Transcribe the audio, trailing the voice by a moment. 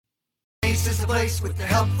Ace is the place with the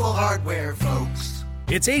helpful hardware, folks.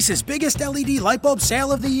 It's Ace's biggest LED light bulb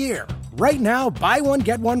sale of the year. Right now, buy one,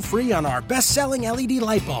 get one free on our best-selling LED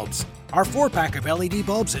light bulbs. Our 4-pack of LED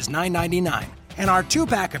bulbs is $9.99, and our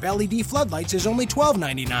 2-pack of LED floodlights is only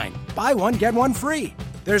 $12.99. Buy one, get one free.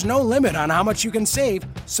 There's no limit on how much you can save,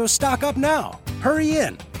 so stock up now. Hurry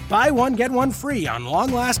in. Buy one, get one free on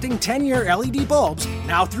long-lasting 10-year LED bulbs,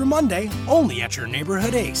 now through Monday, only at your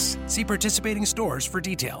neighborhood Ace. See participating stores for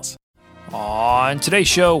details. On today's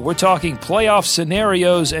show, we're talking playoff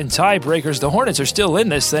scenarios and tiebreakers. The Hornets are still in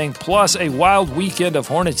this thing, plus a wild weekend of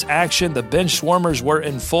Hornets action. The bench swarmers were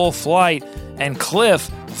in full flight, and Cliff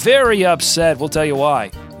very upset. We'll tell you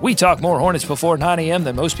why. We talk more Hornets before 9 a.m.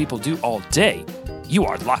 than most people do all day. You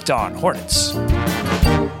are Locked On Hornets.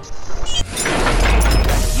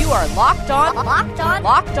 You are Locked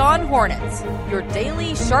On Hornets, your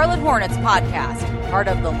daily Charlotte Hornets podcast, part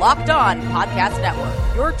of the Locked On Podcast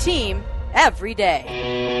Network, your team every day.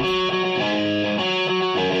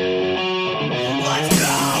 Let's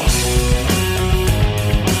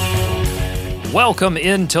go! Welcome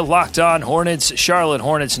into Locked On Hornets, Charlotte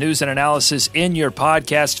Hornets news and analysis in your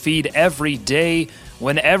podcast feed every day,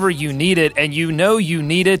 whenever you need it. And you know you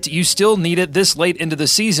need it. You still need it this late into the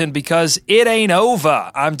season because it ain't over.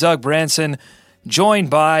 I'm Doug Branson, joined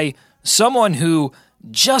by someone who,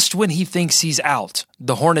 just when he thinks he's out,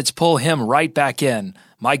 the Hornets pull him right back in.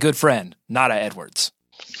 My good friend, Nada Edwards.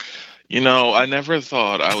 You know, I never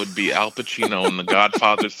thought I would be Al Pacino in The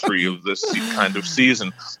Godfather 3 of this kind of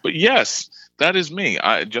season. But yes, that is me.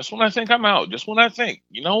 Just when I think I'm out, just when I think,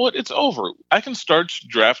 you know what, it's over, I can start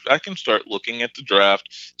looking at the draft,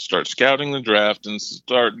 start scouting the draft, and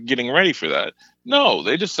start getting ready for that. No,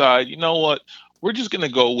 they decide, you know what, we're just going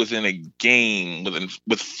to go within a game,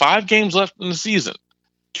 with 5 games left in the season.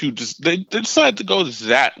 They decided to go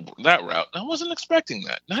that route. I wasn't expecting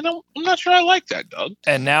that. I'm not sure I like that, Doug.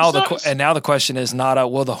 And now the question is, Nada,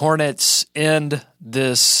 will the Hornets end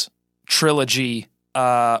this trilogy?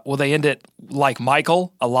 Will they end it like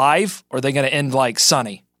Michael, alive, or are they going to end like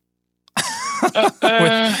Sonny,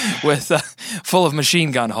 with full of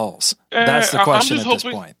machine gun holes? That's the question at this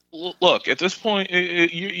point. Look, at this point,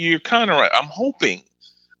 you're kind of right.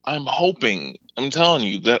 I'm telling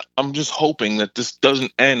you that I'm just hoping that this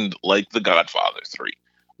doesn't end like The Godfather 3,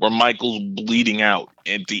 where Michael's bleeding out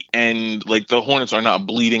at the end. Like, the Hornets are not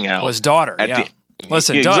bleeding out. Well, his daughter, yeah.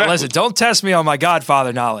 Listen, don't test me on my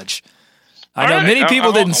Godfather knowledge. I know many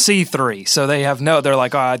people didn't see 3, so they have they're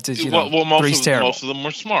like, three's terrible. Most of them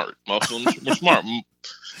were smart.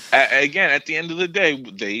 Again, at the end of the day,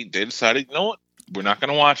 they decided, you know what, we're not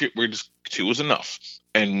going to watch it. 2 is enough.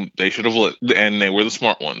 And they should have and they were the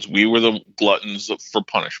smart ones. We were the gluttons for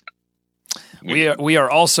punishment. We are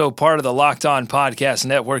also part of the Locked On Podcast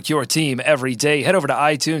Network, your team every day. Head over to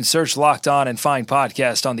iTunes, search Locked On, and find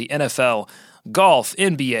podcast on the NFL, golf,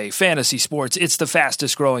 NBA, fantasy sports. It's the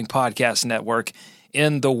fastest growing podcast network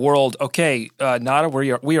in the world. Okay, Nada,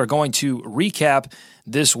 we are going to recap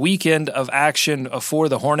this weekend of action for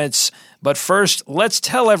the Hornets. But first, let's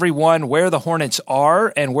tell everyone where the Hornets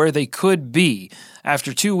are and where they could be.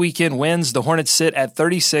 After 2 weekend wins, the Hornets sit at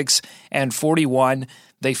 36-41.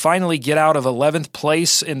 They finally get out of 11th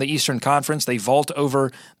place in the Eastern Conference. They vault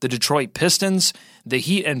over the Detroit Pistons. The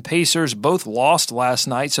Heat and Pacers both lost last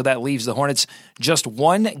night, so that leaves the Hornets just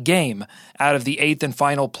 1 game out of the 8th and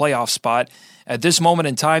final playoff spot. At this moment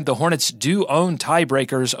in time, the Hornets do own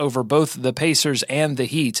tiebreakers over both the Pacers and the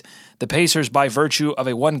Heat. The Pacers by virtue of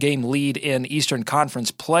a 1-game lead in Eastern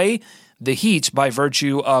Conference play. The Heat by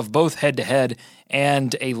virtue of both head-to-head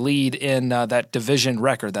and a lead in that division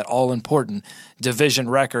record, that all-important division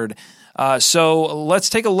record. So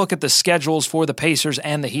let's take a look at the schedules for the Pacers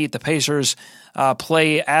and the Heat. The Pacers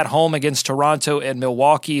play at home against Toronto and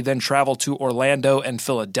Milwaukee, then travel to Orlando and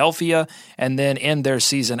Philadelphia, and then end their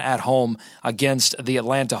season at home against the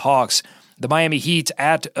Atlanta Hawks. The Miami Heat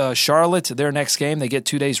at Charlotte, their next game. They get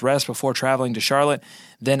 2 days rest before traveling to Charlotte.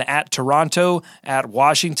 Then at Toronto, at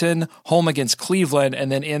Washington, home against Cleveland,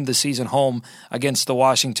 and then end the season home against the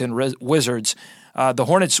Washington Wizards. The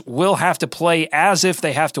Hornets will have to play as if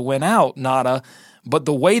they have to win out, Nada. But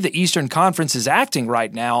the way the Eastern Conference is acting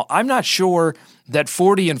right now, I'm not sure that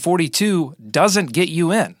 40-42 doesn't get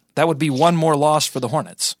you in. That would be one more loss for the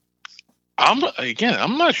Hornets. I'm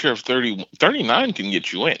not sure if 39 can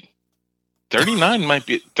get you in. 39 might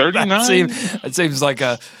be 39. It seems like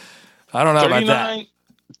I don't know about that.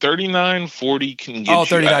 39, 40 can get you. Oh,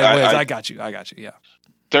 39 wins. I got you. Yeah.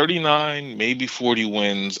 39, maybe 40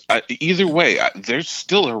 wins. Either way, there's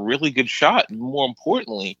still a really good shot. More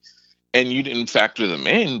importantly, and you didn't factor them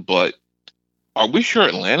in, but Are we sure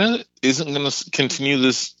Atlanta isn't going to continue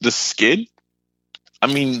this skid? I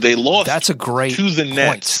mean, they lost. That's a great to the point.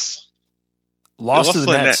 Nets. Lost to the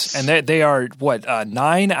Nets, and they are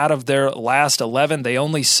 9 out of their last 11. They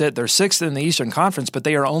only they're 6th in the Eastern Conference, but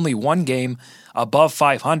they are only one game above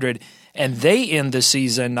 500, and they end the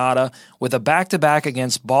season, Nada, with a back-to-back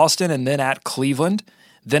against Boston and then at Cleveland,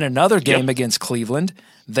 then another game against Cleveland.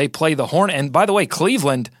 They play the Hornets, and by the way,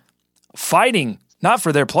 Cleveland fighting not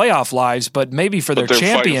for their playoff lives, but maybe for their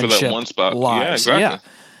championship for that one spot. lives. Yeah,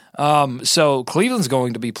 exactly. So Cleveland's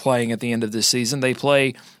going to be playing at the end of this season. They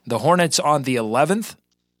play the Hornets on the 11th,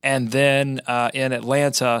 and then in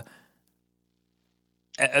Atlanta.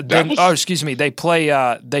 They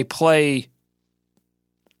play. They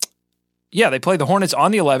play the Hornets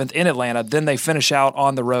on the 11th in Atlanta. Then they finish out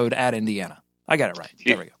on the road at Indiana. I got it right.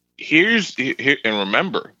 There we go. Here, and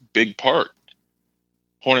remember, big part.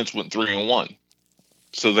 Hornets went 3-1.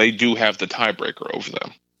 So they do have the tiebreaker over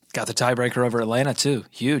them. Got the tiebreaker over Atlanta too.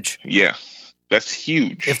 Huge. Yeah, that's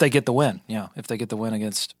huge. If they get the win, if they get the win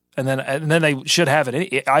against, and then they should have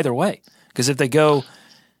it either way. Because if they go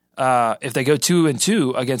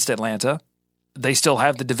 2-2 against Atlanta, they still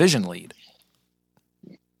have the division lead.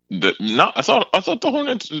 I thought the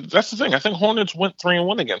Hornets. That's the thing. I think Hornets went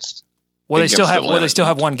 3-1 against. Well, they still have. Atlanta. Well, they still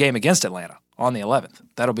have one game against Atlanta on the 11th.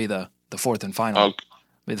 That'll be the fourth and final. Okay.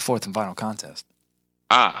 Be the fourth and final contest.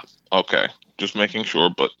 Okay. Just making sure,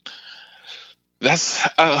 but that's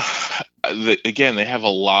again, they have a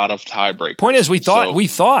lot of tiebreakers. Point is, we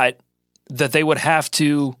thought that they would have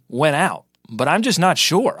to win out, but I'm just not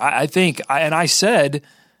sure. I said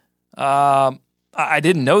I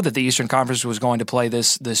didn't know that the Eastern Conference was going to play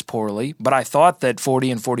this poorly, but I thought that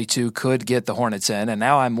 40 and 42 could get the Hornets in, and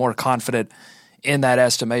now I'm more confident in that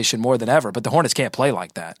estimation more than ever. But the Hornets can't play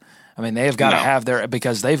like that. I mean, they've got to have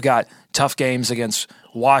because they've got tough games against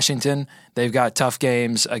Washington. They've got tough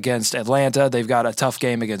games against Atlanta. They've got a tough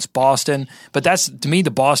game against Boston. But that's, to me,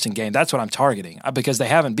 the Boston game. That's what I'm targeting because they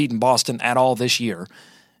haven't beaten Boston at all this year.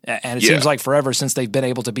 And it seems like forever since they've been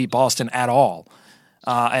able to beat Boston at all.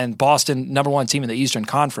 And Boston, number one team in the Eastern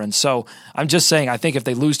Conference. So I'm just saying, I think if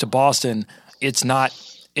they lose to Boston, it's not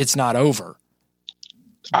over.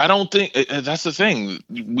 I don't think that's the thing.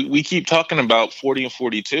 We keep talking about 40 and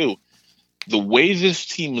 42. The way this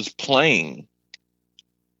team is playing,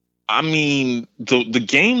 I mean, the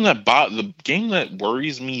game that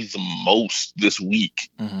worries me the most this week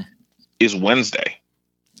is Wednesday.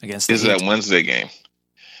 Against that Wednesday game,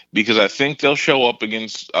 because I think they'll show up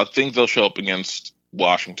against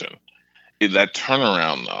Washington. That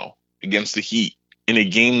turnaround though against the Heat in a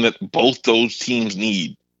game that both those teams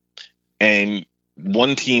need, and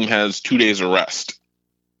one team has 2 days of rest.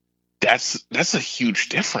 That's a huge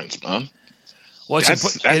difference, man. Well,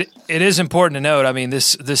 it is important to note. I mean,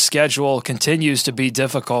 this schedule continues to be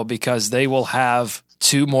difficult because they will have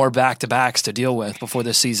 2 more back-to-backs to deal with before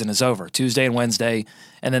the season is over, Tuesday and Wednesday,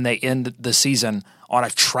 and then they end the season on a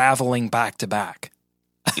traveling back-to-back.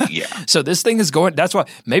 Yeah. So this thing is going – that's why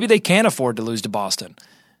maybe they can't afford to lose to Boston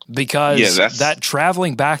because that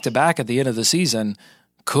traveling back-to-back at the end of the season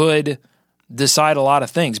could decide a lot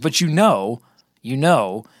of things. But you know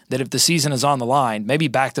that if the season is on the line, maybe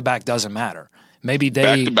back-to-back doesn't matter. Maybe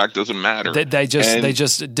back-to-back doesn't matter. They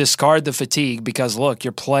just discard the fatigue because, look,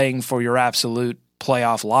 you're playing for your absolute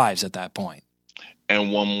playoff lives at that point.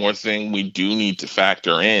 And one more thing we do need to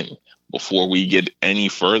factor in before we get any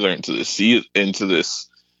further into this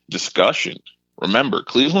discussion. Remember,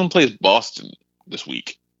 Cleveland plays Boston this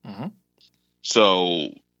week. Mm-hmm. So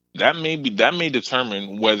that may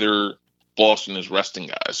determine whether Boston is resting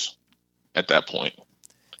guys at that point.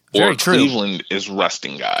 Very or true. Cleveland is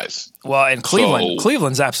resting guys. Well, and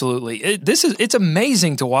Cleveland's absolutely. It's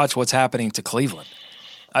amazing to watch what's happening to Cleveland.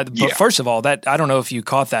 But first of all, I don't know if you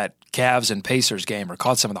caught that Cavs and Pacers game or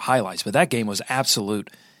caught some of the highlights, but that game was absolute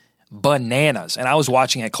bananas. And I was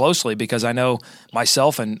watching it closely because I know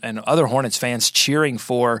myself and other Hornets fans cheering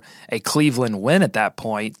for a Cleveland win at that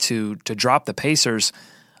point to drop the Pacers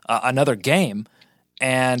another game.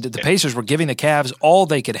 And the Pacers were giving the Cavs all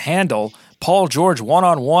they could handle. Paul George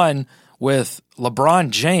one-on-one with LeBron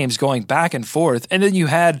James going back and forth. And then you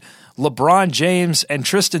had LeBron James and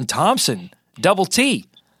Tristan Thompson, double T,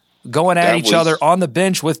 going at each other on the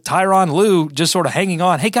bench with Tyronn Lue just sort of hanging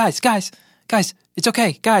on. Hey, guys, it's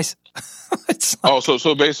okay, guys.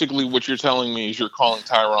 So basically what you're telling me is you're calling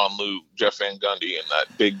Tyronn Lue Jeff Van Gundy in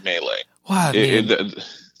that big melee. Wow,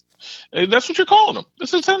 that's what you're calling him.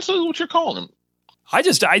 That's essentially what you're calling him. I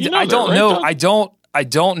don't know. I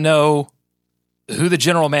don't know who the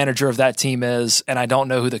general manager of that team is, and I don't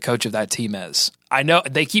know who the coach of that team is. I know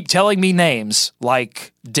they keep telling me names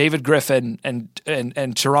like David Griffin and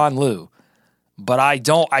Tyronn Lue, but I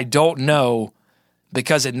don't know,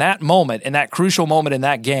 because in that moment, in that crucial moment in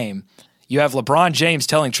that game, you have LeBron James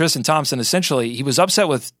telling Tristan Thompson, essentially he was upset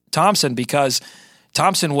with Thompson because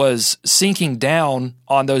Thompson was sinking down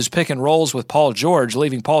on those pick and rolls with Paul George,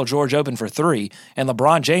 leaving Paul George open for three, and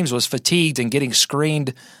LeBron James was fatigued and getting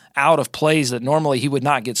screened out of plays that normally he would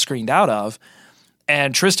not get screened out of.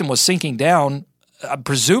 And Tristan was sinking down,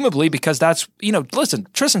 presumably because that's, listen,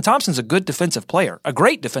 Tristan Thompson's a good defensive player, a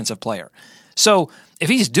great defensive player. So if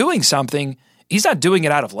he's doing something, he's not doing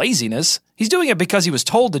it out of laziness. He's doing it because he was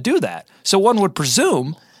told to do that. So one would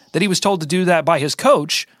presume that he was told to do that by his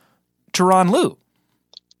coach, Tyronn Lue.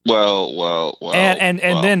 Well. And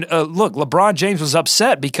then look, LeBron James was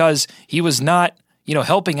upset because he was not,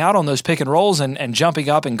 helping out on those pick and rolls and jumping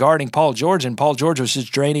up and guarding Paul George, and Paul George was just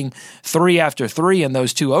draining 3 after 3 in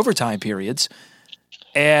those 2 overtime periods.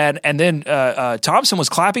 And then Thompson was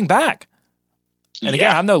clapping back. And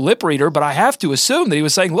again, I'm no lip reader, but I have to assume that he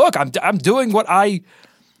was saying, look, I'm doing what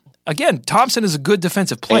again, Thompson is a good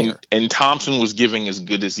defensive player. And Thompson was giving as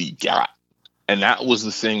good as he got. And that was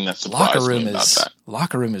the thing that surprised me about that.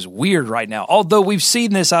 Locker room is weird right now. Although we've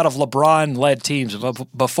seen this out of LeBron-led teams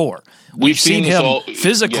before. We've seen him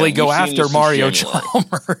physically go after Mario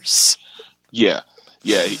Chalmers. Yeah.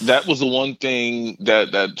 That was the one thing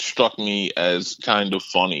that struck me as kind of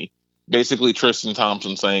funny. Basically, Tristan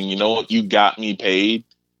Thompson saying, you know what, you got me paid,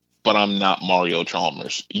 but I'm not Mario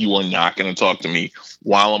Chalmers. You are not going to talk to me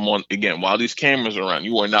while these cameras are around.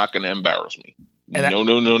 You are not going to embarrass me.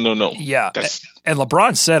 No. Yeah. And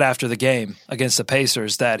LeBron said after the game against the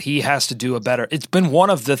Pacers that he has to do a better. It's been one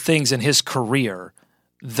of the things in his career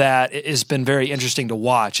that has been very interesting to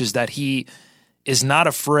watch, is that he is not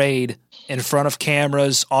afraid in front of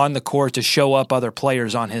cameras on the court to show up other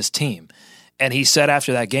players on his team. And he said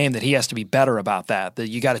after that game that he has to be better about that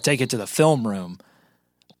you got to take it to the film room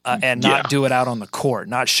and not do it out on the court,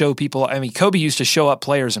 not show people. I mean, Kobe used to show up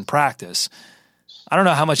players in practice. I don't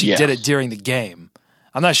know how much he did it during the game.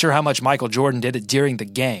 I'm not sure how much Michael Jordan did it during the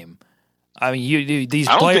game. I mean, these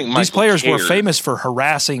players were famous for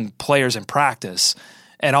harassing players in practice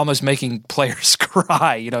and almost making players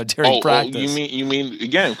cry, during practice. You mean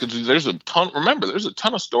again, because there's a ton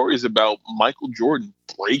of stories about Michael Jordan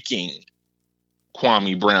breaking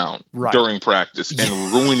Kwame Brown during practice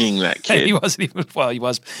and ruining that kid. He wasn't even,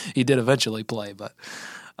 he did eventually play, but.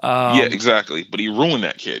 Yeah, exactly. But he ruined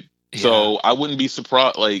that kid. Yeah. So I wouldn't be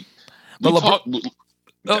surprised. I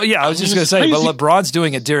was just going to say, but LeBron's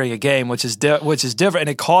doing it during a game, which is different, and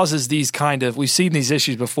it causes these kind of. We've seen these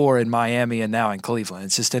issues before in Miami and now in Cleveland.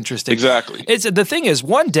 It's just interesting. Exactly. The thing is,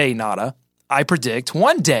 one day, Nada, I predict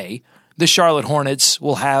one day the Charlotte Hornets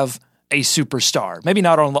will have a superstar. Maybe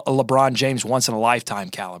not on a LeBron James once in a lifetime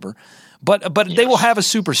caliber, but they will have a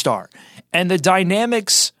superstar, and the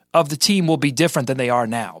dynamics of the team will be different than they are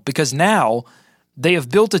now, because now they have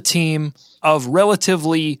built a team of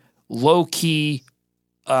relatively low-key,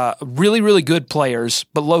 really, really good players,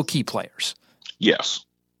 but low-key players. Yes.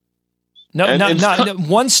 Not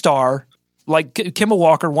one star, like Kemba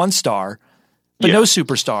Walker, one star, but no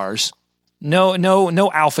superstars.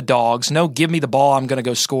 No alpha dogs. No give me the ball, I'm going to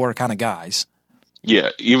go score kind of guys. Yeah,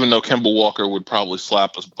 even though Kemba Walker would probably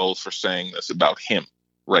slap us both for saying this about him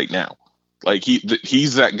right now. Like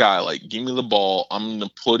he's that guy. Like, give me the ball. I'm going to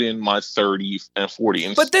put in my 30 and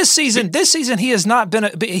 40. But this season, he has not been.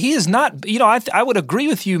 He is not. I would agree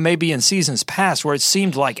with you. Maybe in seasons past, where it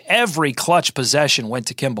seemed like every clutch possession went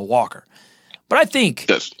to Kemba Walker. But I think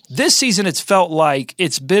this season it's felt like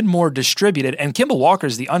it's been more distributed, and Kemba Walker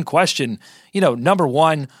is the unquestioned, number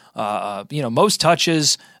one, most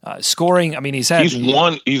touches, scoring. I mean, he's 1A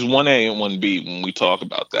and 1B when we talk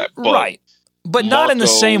about that, right? But not in the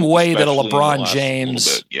same way that a LeBron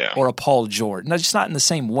James or a Paul George. No, just not in the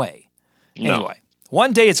same way. No. Anyway,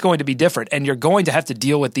 one day it's going to be different, and you're going to have to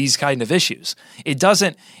deal with these kind of issues. It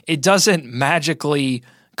doesn't magically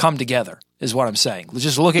come together, is what I'm saying.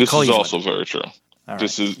 Just look at Cleveland. This is also very true. Right.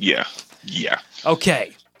 This is yeah.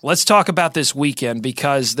 Okay, let's talk about this weekend,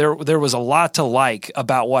 because there was a lot to like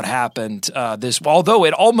about what happened. Although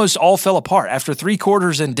it almost all fell apart after 3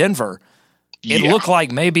 quarters in Denver. It looked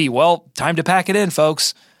like maybe, time to pack it in,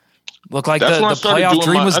 folks. Looked like the playoff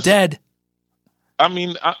dream was dead. I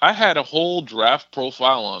mean, I had a whole draft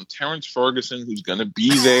profile on Terrence Ferguson, who's going to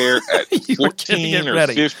be there at 14 or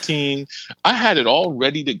 15. I had it all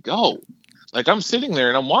ready to go. Like, I'm sitting there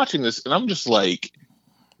and I'm watching this, and I'm just like,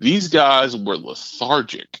 these guys were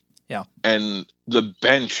lethargic. Yeah. And the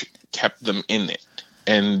bench kept them in it.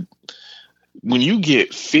 And when you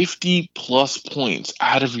get 50-plus points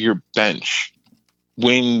out of your bench,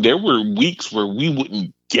 when there were weeks where we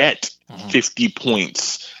wouldn't get 50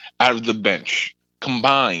 points out of the bench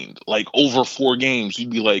combined, like over 4 games,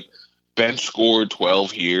 you'd be like, bench scored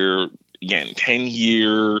 12 here, again, 10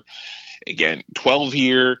 here, again, 12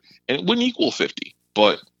 here, and it wouldn't equal 50.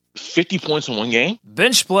 But 50 points in one game?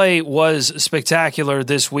 Bench play was spectacular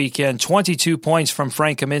this weekend. 22 points from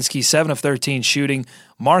Frank Kaminsky, 7 of 13 shooting.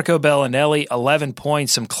 Marco Bellinelli, 11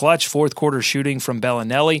 points, some clutch fourth-quarter shooting from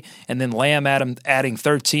Bellinelli, and then Lamb adding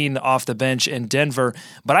 13 off the bench in Denver.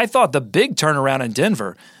 But I thought the big turnaround in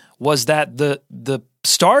Denver was that the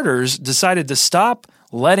starters decided to stop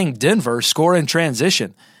letting Denver score in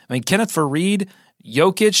transition. I mean, Kenneth Faried,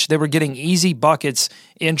 Jokic, they were getting easy buckets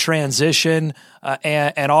in transition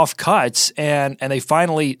and off cuts, and they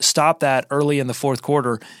finally stopped that early in the fourth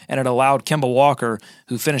quarter, and it allowed Kemba Walker,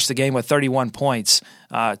 who finished the game with 31 points,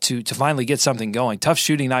 to finally get something going. Tough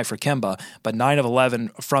shooting night for Kemba, but 9 of 11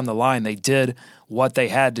 from the line. They did what they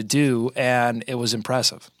had to do, and it was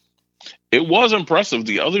impressive. It was impressive.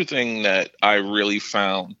 The other thing that I really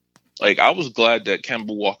found, like, I was glad that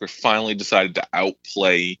Kemba Walker finally decided to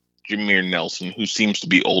outplay Jameer Nelson, who seems to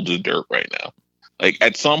be old as dirt right now. Like,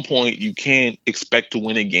 at some point, you can't expect to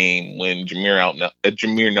win a game when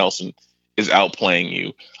Jameer Nelson is outplaying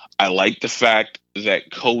you. I like the fact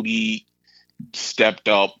that Cody stepped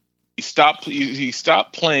up. He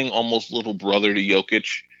stopped playing almost little brother to Jokic.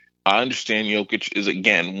 I understand Jokic is,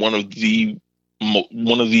 again, one of the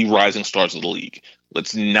rising stars of the league.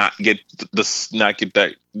 Let's not get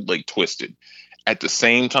that like twisted. At the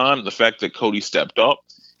same time, the fact that Cody stepped up,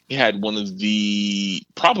 he had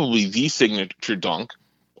probably the signature dunk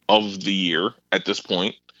of the year at this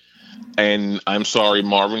point. And I'm sorry,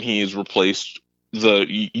 Marvin, he has replaced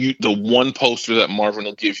the one poster that Marvin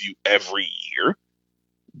will give you every year.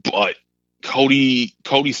 But Cody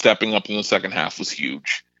stepping up in the second half was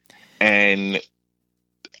huge. And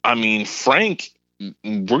I mean, Frank,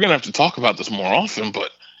 we're going to have to talk about this more often,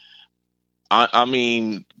 but I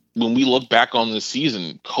mean, when we look back on this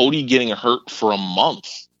season, Cody getting hurt for a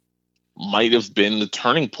month might have been the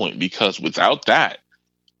turning point, because without that,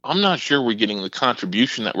 I'm not sure we're getting the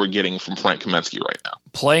contribution that we're getting from Frank Kaminsky right now.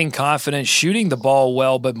 Playing confident, shooting the ball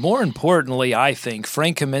well, but more importantly, I think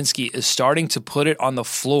Frank Kaminsky is starting to put it on the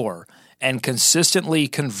floor and consistently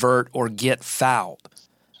convert or get fouled.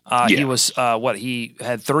 He was he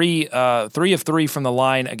had three of three from the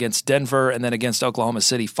line against Denver, and then against Oklahoma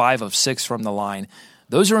City, 5 of 6 from the line.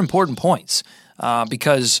 Those are important points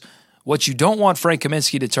because what you don't want Frank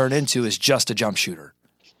Kaminsky to turn into is just a jump shooter.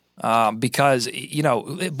 Because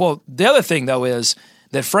the other thing though is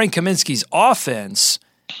that Frank Kaminsky's offense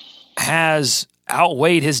has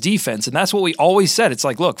outweighed his defense, and that's what we always said. It's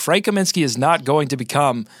like, look, Frank Kaminsky is not going to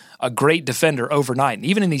become a great defender overnight. And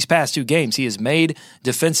even in these past 2 games, he has made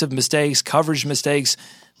defensive mistakes, coverage mistakes,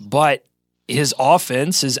 but his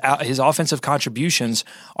offense, his offensive contributions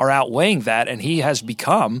are outweighing that, and he has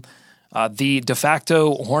become the de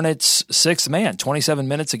facto Hornets' 6th man. 27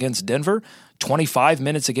 minutes against Denver, 25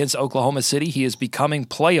 minutes against Oklahoma City. He is becoming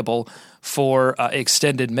playable for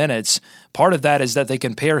extended minutes. Part of that is that they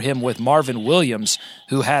can pair him with Marvin Williams,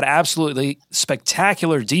 who had absolutely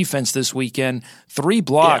spectacular defense this weekend, 3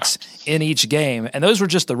 blocks in each game, and those were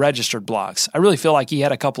just the registered blocks. I really feel like he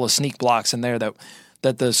had a couple of sneak blocks in there that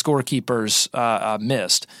the scorekeepers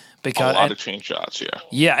missed. Because, a lot of change shots, yeah.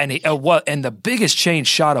 Yeah, and the biggest change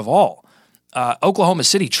shot of all, Oklahoma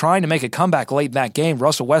City trying to make a comeback late in that game,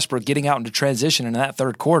 Russell Westbrook getting out into transition in that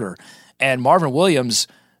third quarter, and Marvin Williams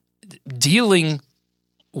dealing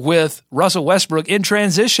with Russell Westbrook in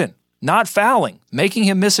transition, not fouling, making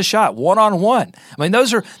him miss a shot one-on-one. I mean,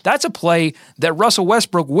 that's a play that Russell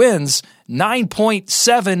Westbrook wins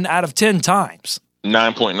 9.7 out of 10 times.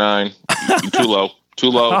 9.9. Too low. Too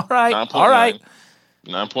low. All right. 9.9. All right.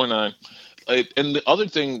 9.9. And the other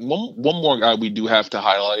thing, one more guy we do have to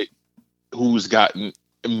highlight who's gotten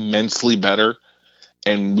immensely better,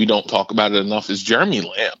 and we don't talk about it enough, is Jeremy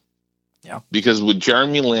Lamb. Yeah. Because with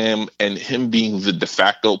Jeremy Lamb and him being the de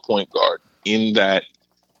facto point guard in that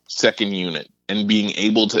second unit and being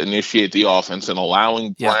able to initiate the offense and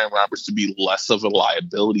allowing Brian Roberts to be less of a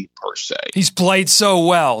liability per se. He's played so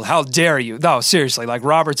well. How dare you? No, seriously, like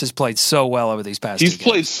Roberts has played so well over these past 2 games. He's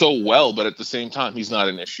played so well, but at the same time, he's not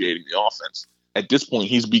initiating the offense. At this point,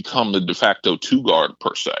 he's become the de facto 2 guard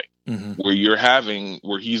per se,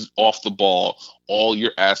 where he's off the ball. All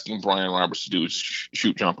you're asking Brian Roberts to do is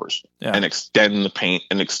shoot jumpers and extend the paint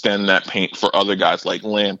and extend that paint for other guys like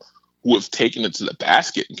Lamb, who have taken it to the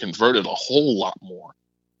basket and converted a whole lot more.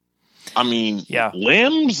 I mean, yeah.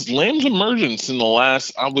 Lamb's emergence in the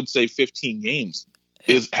last, I would say, 15 games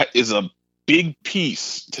is a big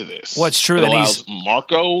piece to this. What's true, it and allows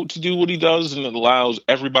Marco to do what he does, and it allows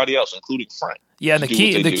everybody else, including Frank. Yeah, and the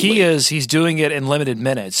key is he's doing it in limited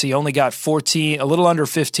minutes. He only got a little under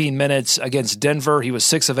 15 minutes against Denver. He was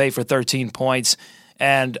 6 of 8 for 13 points,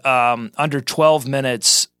 and under 12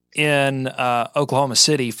 minutes in Oklahoma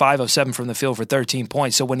City, 5 of 7 from the field for 13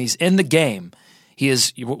 points. So when he's in the game, he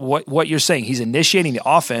is what you're saying. He's initiating the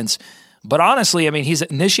offense, but honestly, I mean, he's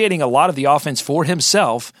initiating a lot of the offense for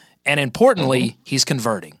himself, and importantly, he's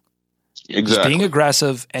converting. Exactly. He's being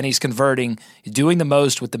aggressive, and he's converting, doing the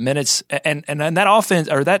most with the minutes. And that offense,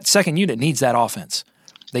 or that second unit, needs that offense.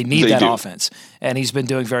 They need that offense, and he's been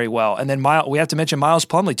doing very well. And then we have to mention Miles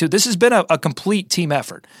Plumlee, too. This has been a complete team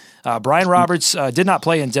effort. Brian Roberts did not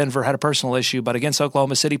play in Denver, had a personal issue, but against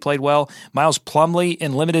Oklahoma City played well. Miles Plumlee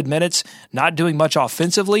in limited minutes, not doing much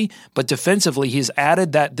offensively, but defensively he's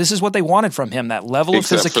added that this is what they wanted from him, that level of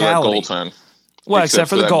physicality. For that goaltend. Well, except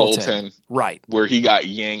for the goaltend. Right. Where he got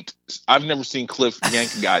yanked. I've never seen Cliff yank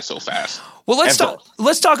a guy so fast. Well,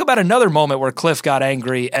 let's talk about another moment where Cliff got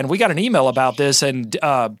angry, and we got an email about this, and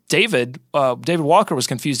David Walker was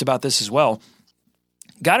confused about this as well.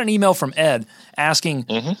 Got an email from Ed asking,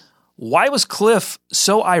 why was Cliff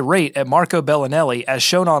so irate at Marco Bellinelli as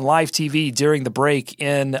shown on live TV during the break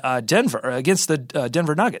in Denver against the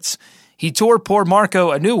Denver Nuggets? He tore poor Marco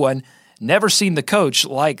a new one. Never seen the coach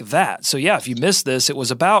like that. So, yeah, if you missed this, it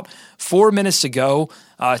was about 4 minutes to go,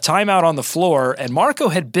 timeout on the floor, and Marco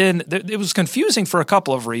had been – it was confusing for a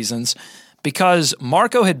couple of reasons because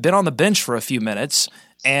Marco had been on the bench for a few minutes,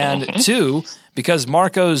 and two, because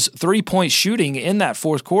Marco's three-point shooting in that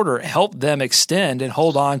fourth quarter helped them extend and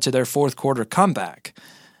hold on to their fourth quarter comeback.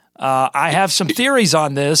 I have some theories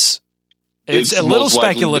on this. It's a little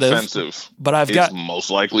speculative, defensive, but it's most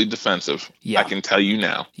likely defensive. Yeah. I can tell you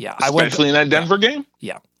now. Yeah, especially in that Denver game.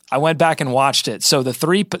 Yeah, I went back and watched it. So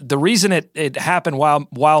the reason it happened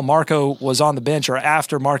while Marco was on the bench or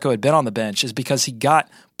after Marco had been on the bench is because he got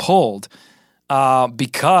pulled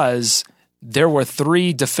because there were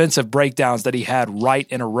 3 defensive breakdowns that he had right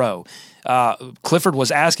in a row. Clifford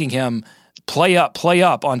was asking him, play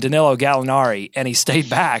up on Danilo Gallinari, and he stayed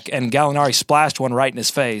back, and Gallinari splashed one right in his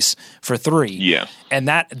face for 3. Yeah. And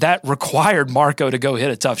that required Marco to go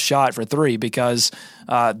hit a tough shot for 3 because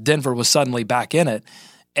Denver was suddenly back in it.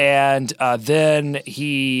 And then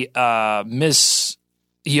he over-pursued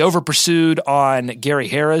on Gary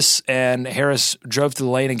Harris, and Harris drove to the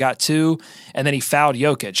lane and got 2, and then he fouled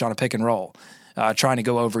Jokic on a pick and roll. Trying to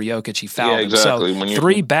go over Jokic, he fouled him. Exactly. So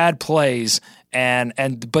 3 bad plays,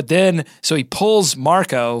 but then so he pulls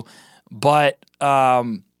Marco, but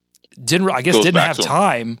didn't have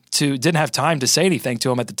time to say anything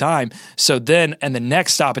to him at the time. So then, and the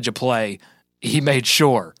next stoppage of play, he made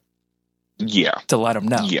sure, to let him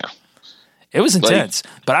know. Yeah, it was intense.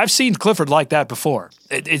 But I've seen Clifford like that before.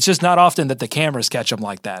 It's just not often that the cameras catch him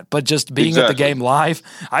like that. But just being at the game live,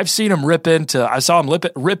 I've seen him rip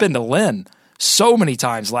into Lynn so many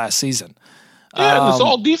times last season. Yeah, and it's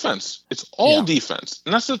all defense. It's all defense,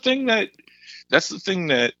 and that's the thing that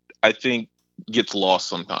I think gets lost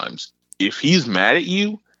sometimes. If he's mad at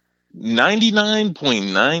you,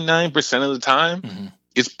 99.99% of the time,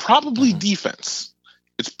 it's probably defense.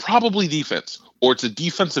 It's probably defense, or it's a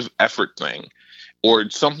defensive effort thing, or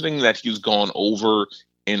it's something that he's gone over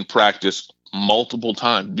in practice multiple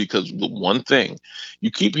times. Because the one thing,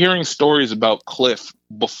 you keep hearing stories about Cliff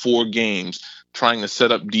before games trying to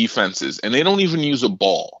set up defenses, and they don't even use a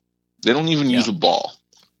ball. Use a ball.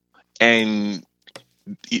 And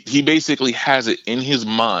he basically has it in his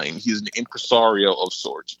mind. He's an impresario of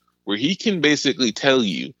sorts, where he can basically tell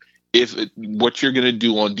you if what you're going to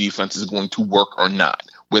do on defense is going to work or not,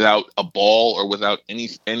 without a ball or without any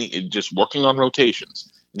just working on rotations.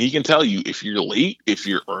 And he can tell you if you're late, if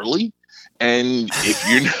you're early, and if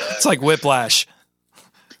you're not. It's like Whiplash.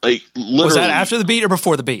 Like, literally. Was that after the beat or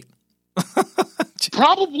before the beat?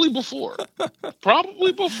 Probably before.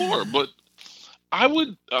 But I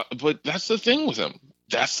would. But that's the thing with him.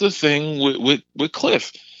 That's the thing with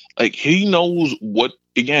Cliff. Like, he knows what's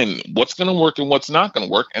going to work and what's not going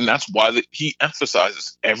to work, and that's why he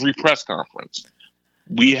emphasizes every press conference.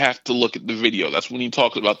 We have to look at the video. That's when he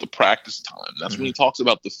talks about the practice time. That's when he talks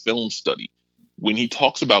about the film study. When he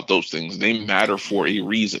talks about those things, they matter for a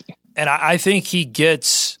reason. And I think he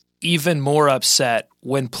gets even more upset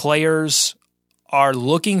when players are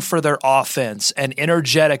looking for their offense and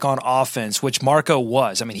energetic on offense, which Marco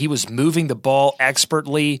was. I mean, he was moving the ball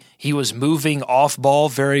expertly. He was moving off ball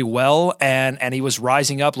very well, and he was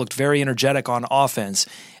rising up, looked very energetic on offense.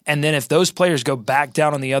 And then if those players go back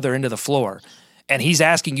down on the other end of the floor and he's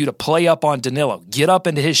asking you to play up on Danilo, get up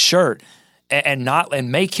into his shirt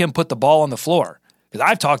and make him put the ball on the floor. Because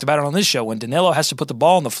I've talked about it on this show. When Danilo has to put the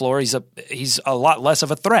ball on the floor, he's a lot less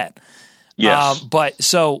of a threat. Yes. But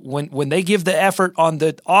so when they give the effort on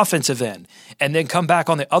the offensive end and then come back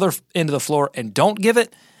on the other end of the floor and don't give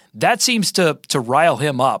it, that seems to rile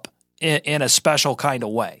him up in a special kind of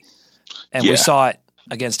way. And we saw it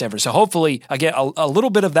against Denver. So hopefully, again, a little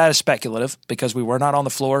bit of that is speculative because we were not on the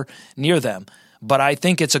floor near them. But I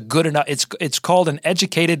think it's a good enough. It's called an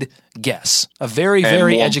educated guess, a very,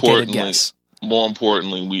 very educated guess. More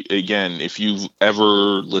importantly, if you've ever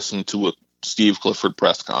listened to a Steve Clifford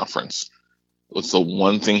press conference, what's the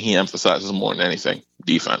one thing he emphasizes more than anything?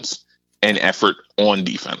 Defense and effort on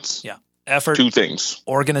defense. Yeah, effort. Two things: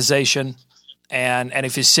 organization, and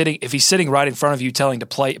if he's sitting right in front of you, telling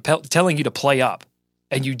you to play up,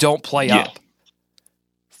 and you don't play up,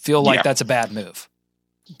 feel like that's a bad move.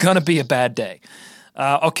 Gonna be a bad day.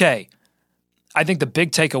 Okay, I think the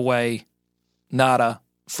big takeaway, Nada,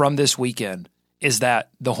 from this weekend is that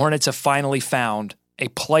the Hornets have finally found a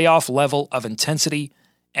playoff level of intensity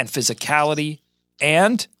and physicality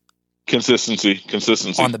and consistency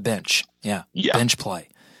on the bench. Yeah. Bench play.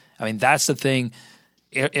 I mean, that's the thing.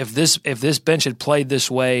 If this bench had played this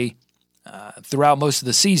way throughout most of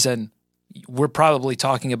the season, we're probably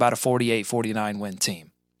talking about a 48-49 win team,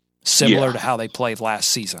 similar to how they played last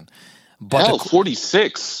season. But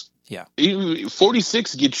 46. Yeah.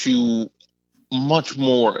 46 gets you much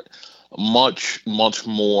more of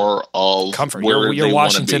comfort. Where you're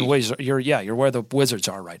Washington Wizards. You're where the Wizards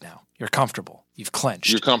are right now. You're comfortable. You've clinched.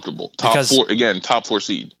 You're comfortable. Top four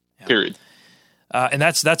seed. Yeah. Period. And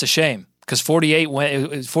that's a shame because 48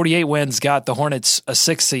 wins got the Hornets a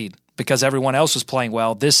 6th seed because everyone else was playing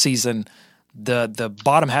well. This season, the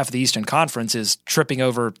bottom half of the Eastern Conference is tripping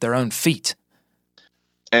over their own feet.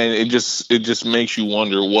 And it just makes you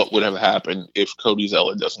wonder what would have happened if Cody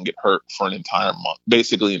Zeller doesn't get hurt for an entire month,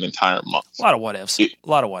 basically an entire month. A lot of what ifs.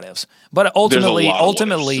 But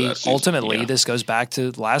ultimately, this goes back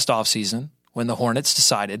to last offseason when the Hornets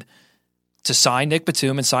decided to sign Nick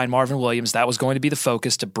Batum and sign Marvin Williams. That was going to be the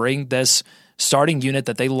focus, to bring this starting unit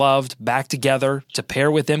that they loved back together to pair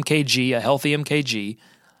with MKG, a healthy MKG.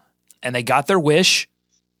 And they got their wish.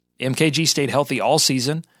 MKG stayed healthy all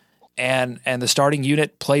season. And the starting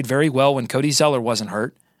unit played very well when Cody Zeller wasn't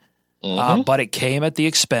hurt, but it came at the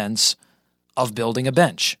expense of building a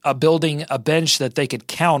bench that they could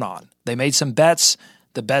count on. They made some bets.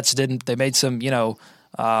 The bets didn't. They made some,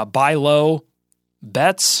 buy low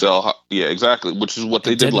bets. So exactly, which is what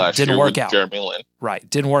they did last year. Didn't work out. Jeremy Lin. Right,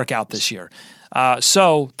 didn't work out this year.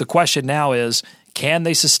 So the question now is, can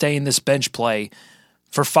they sustain this bench play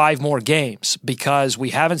for 5 more games? Because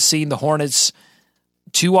we haven't seen the Hornets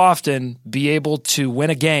too often be able to win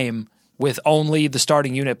a game with only the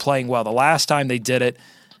starting unit playing well. The last time they did it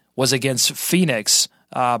was against Phoenix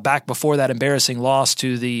back before that embarrassing loss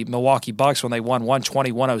to the Milwaukee Bucks when they won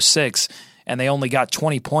 120-106, and they only got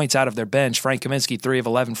 20 points out of their bench. Frank Kaminsky, 3 of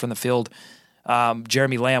 11 from the field.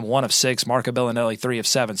 Jeremy Lamb, 1 of 6. Marco Bellinelli, 3 of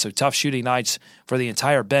 7. So tough shooting nights for the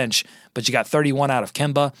entire bench, but you got 31 out of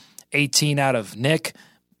Kemba, 18 out of Nick,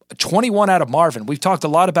 21 out of Marvin. We've talked a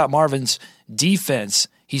lot about Marvin's defense.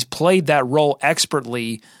 He's played that role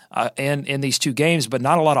expertly in these 2 games, but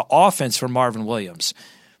not a lot of offense from Marvin Williams.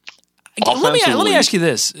 Let me ask you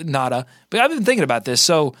this, Nada. But I've been thinking about this.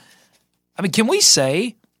 So, I mean, can we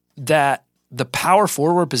say that the power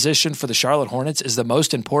forward position for the Charlotte Hornets is the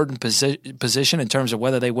most important position in terms of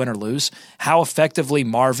whether they win or lose? How effectively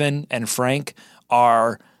Marvin and Frank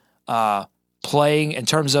are playing in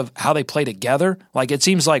terms of how they play together? Like, it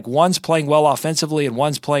seems like one's playing well offensively and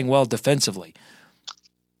one's playing well defensively.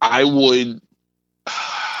 I would,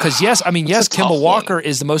 because Kemba Walker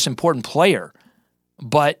is the most important player,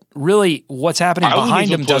 but really what's happening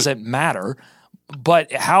behind him doesn't matter.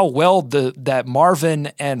 But how well that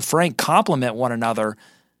Marvin and Frank complement one another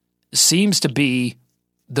seems to be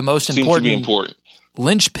the most important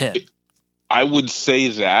linchpin. I would say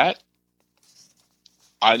that.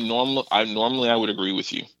 I would agree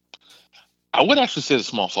with you. I would actually say the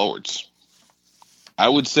small forwards. I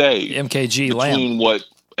would say MKG, Lamb. What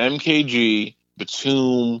MKG,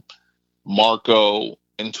 Batum, Marco,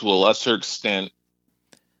 and to a lesser extent,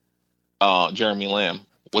 Jeremy Lamb,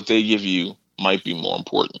 what they give you might be more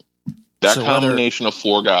important. That combination of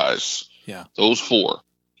 4 guys, those 4,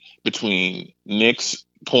 between Nick's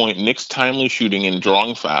point, Nick's timely shooting and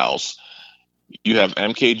drawing fouls. You have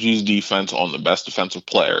MKG's defense on the best defensive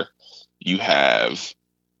player. You have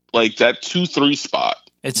like that 2-3 spot.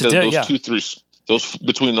 It's those 2-3, those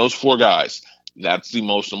between those four guys. That's the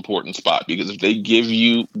most important spot, because if they give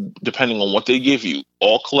you, depending on what they give you,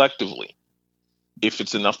 all collectively, if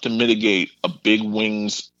it's enough to mitigate a big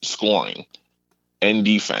wings scoring and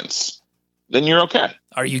defense, then you're okay.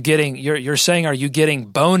 Are you getting? You're saying, are you getting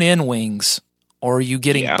bone-in wings, or are you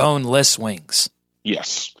getting boneless wings?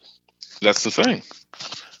 Yes, that's the thing.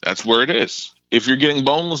 That's where it is. If you're getting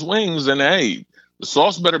boneless wings, then hey, the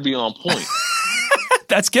sauce better be on point.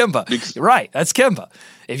 That's Kimba. Right, that's Kimba.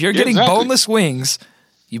 If you're getting boneless wings,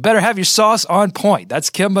 you better have your sauce on point. That's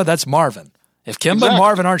Kimba, that's Marvin. If Kimba and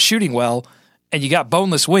Marvin aren't shooting well and you got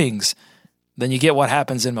boneless wings, then you get what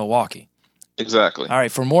happens in Milwaukee. Exactly. All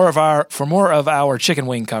right, for more of our chicken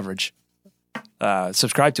wing coverage,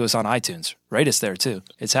 subscribe to us on iTunes. Rate us there too.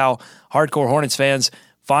 It's how hardcore Hornets fans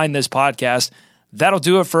find this podcast. That'll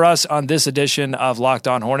do it for us on this edition of Locked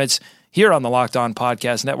On Hornets here on the Locked On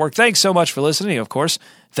Podcast Network. Thanks so much for listening. Of course,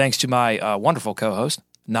 thanks to my wonderful co-host,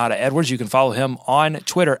 Nada Edwards. You can follow him on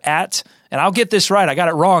Twitter at, and I'll get this right, I got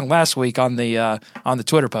it wrong last week on the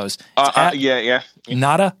Twitter post.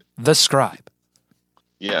 Nada the Scribe.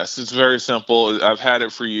 Yes, it's very simple. I've had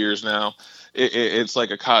it for years now. It's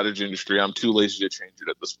like a cottage industry. I'm too lazy to change it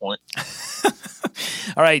at this point.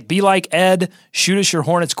 All right, be like Ed. Shoot us your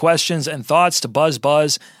Hornets questions and thoughts to buzz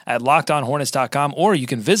at LockedOnHornets.com, or you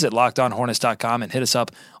can visit LockedOnHornets.com and hit us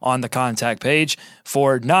up on the contact page.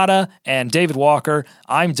 For Nada and David Walker,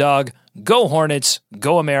 I'm Doug. Go Hornets,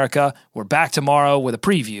 go America. We're back tomorrow with a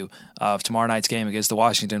preview of tomorrow night's game against the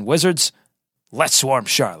Washington Wizards. Let's swarm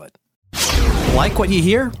Charlotte. Like what you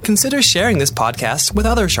hear? Consider sharing this podcast with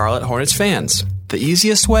other Charlotte Hornets fans. The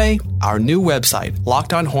easiest way? Our new website,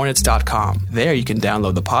 LockedOnHornets.com. There you can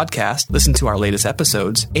download the podcast, listen to our latest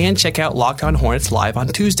episodes, and check out Locked On Hornets live on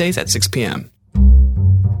Tuesdays at 6 p.m.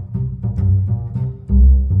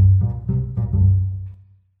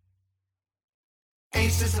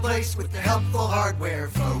 Ace is the place with the helpful hardware,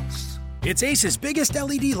 folks. It's Ace's biggest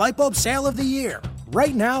LED light bulb sale of the year.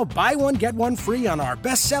 Right now, buy one, get one free on our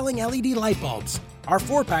best-selling LED light bulbs. Our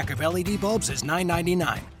 4-pack of LED bulbs is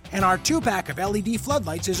 $9.99, and our 2-pack of LED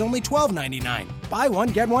floodlights is only $12.99. Buy one,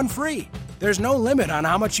 get one free. There's no limit on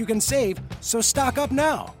how much you can save, so stock up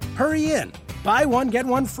now. Hurry in. Buy one, get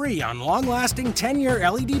one free on long-lasting 10-year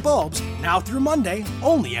LED bulbs now through Monday,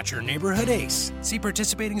 only at your neighborhood Ace. See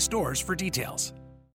participating stores for details.